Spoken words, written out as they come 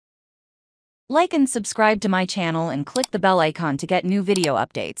Like and subscribe to my channel and click the bell icon to get new video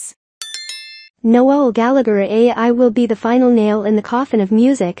updates. Noel Gallagher AI will be the final nail in the coffin of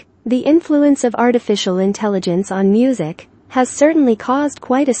music. The influence of artificial intelligence on music has certainly caused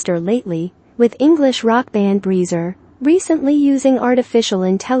quite a stir lately, with English rock band Breezer recently using artificial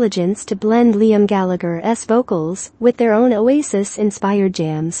intelligence to blend Liam Gallagher's vocals with their own Oasis-inspired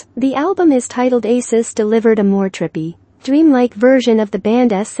jams. The album is titled Oasis delivered a more trippy, dreamlike version of the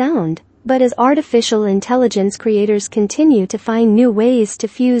band's sound. But as artificial intelligence creators continue to find new ways to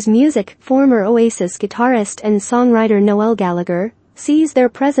fuse music, former Oasis guitarist and songwriter Noel Gallagher sees their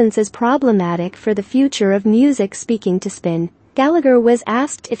presence as problematic for the future of music. Speaking to Spin, Gallagher was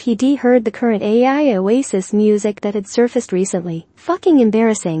asked if he'd heard the current AI Oasis music that had surfaced recently. "Fucking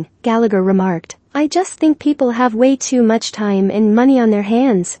embarrassing," Gallagher remarked. "I just think people have way too much time and money on their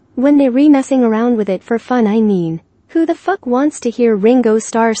hands when they're messing around with it for fun. I mean, who the fuck wants to hear Ringo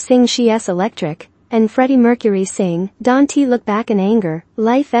Starr sing She's Electric and Freddie Mercury sing Don't Look Back in Anger?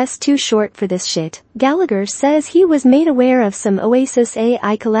 Life's too short for this shit." Gallagher says he was made aware of some Oasis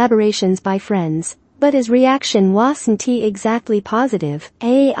AI collaborations by friends, but his reaction wasn't exactly positive.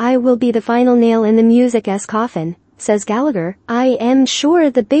 "AI will be the final nail in the music's coffin," says Gallagher. "I am sure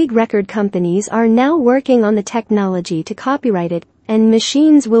the big record companies are now working on the technology to copyright it, and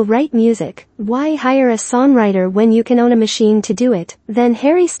machines will write music. Why hire a songwriter when you can own a machine to do it? Then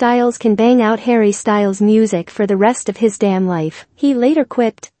Harry Styles can bang out Harry Styles music for the rest of his damn life." He later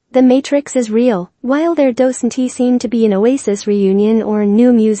quipped, "The Matrix is real." While there doesn't seem to be an Oasis reunion or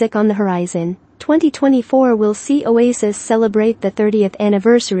new music on the horizon, 2024 will see Oasis celebrate the 30th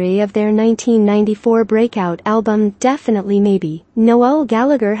anniversary of their 1994 breakout album Definitely Maybe. Noel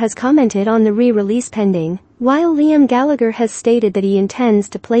Gallagher has commented on the re-release pending, while Liam Gallagher has stated that he intends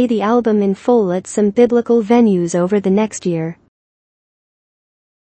to play the album in full at some biblical venues over the next year.